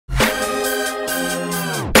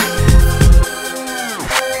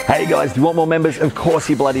Hey guys, do you want more members? Of course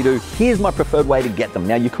you bloody do. Here's my preferred way to get them.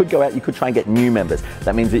 Now you could go out, you could try and get new members.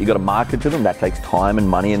 That means that you've got to market to them. That takes time and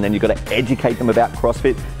money, and then you've got to educate them about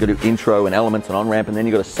CrossFit. You've got to do intro and elements and on-ramp, and then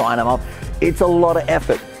you've got to sign them up. It's a lot of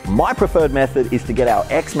effort. My preferred method is to get our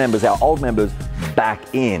ex-members, our old members,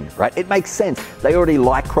 back in, right? It makes sense. They already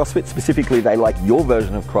like CrossFit, specifically they like your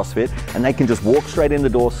version of CrossFit, and they can just walk straight in the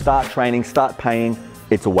door, start training, start paying.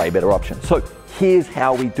 It's a way better option. So here's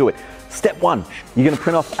how we do it. Step one, you're going to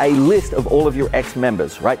print off a list of all of your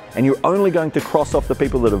ex-members, right? And you're only going to cross off the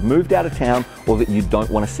people that have moved out of town or that you don't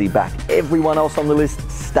want to see back. Everyone else on the list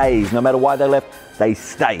stays. No matter why they left, they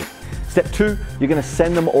stay. Step two, you're going to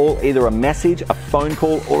send them all either a message, a phone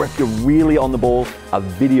call, or if you're really on the ball, a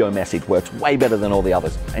video message. Works way better than all the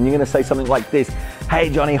others. And you're going to say something like this: hey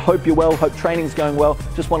Johnny, hope you're well, hope training's going well.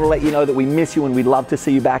 Just want to let you know that we miss you and we'd love to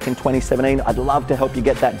see you back in 2017. I'd love to help you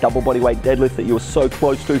get that double bodyweight deadlift that you were so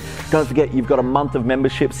close to. Don't forget, you've got a month of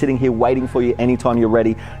membership sitting here waiting for you anytime you're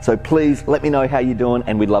ready. So please let me know how you're doing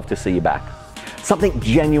and we'd love to see you back. Something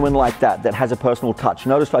genuine like that, that has a personal touch.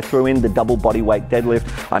 Notice I threw in the double bodyweight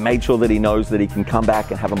deadlift. I made sure that he knows that he can come back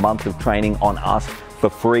and have a month of training on us for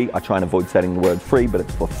free. I try and avoid saying the word free, but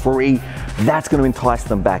it's for free. That's going to entice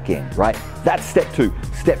them back in, right? That's step two.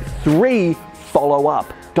 Step three, follow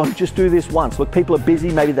up. Don't just do this once. Look, people are busy.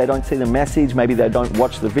 Maybe they don't see the message. Maybe they don't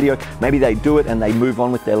watch the video. Maybe they do it and they move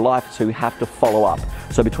on with their life. So you have to follow up.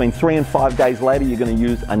 So between 3 and 5 days later, you're going to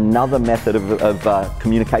use another method of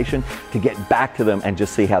communication to get back to them and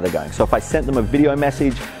just see how they're going. So if I sent them a video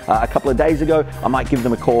message a couple of days ago, I might give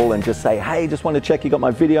them a call and just say, hey, just want to check you got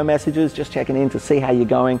my video messages, just checking in to see how you're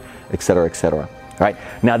going, etc., etc. Right?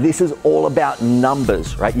 Now this is all about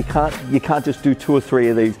numbers, right? You can't just do 2 or 3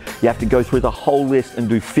 of these. You have to go through the whole list and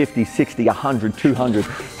do 50, 60, 100, 200,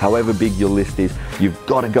 however big your list is. You've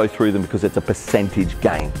got to go through them because it's a percentage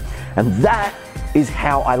game. And that is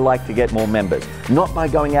how I like to get more members. Not by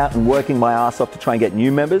going out and working my ass off to try and get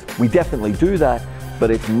new members. We definitely do that,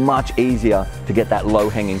 but it's much easier to get that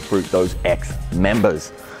low-hanging fruit, those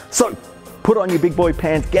ex-members. So put on your big boy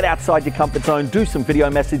pants, get outside your comfort zone, do some video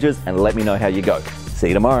messages, and let me know how you go. See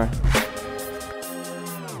you tomorrow.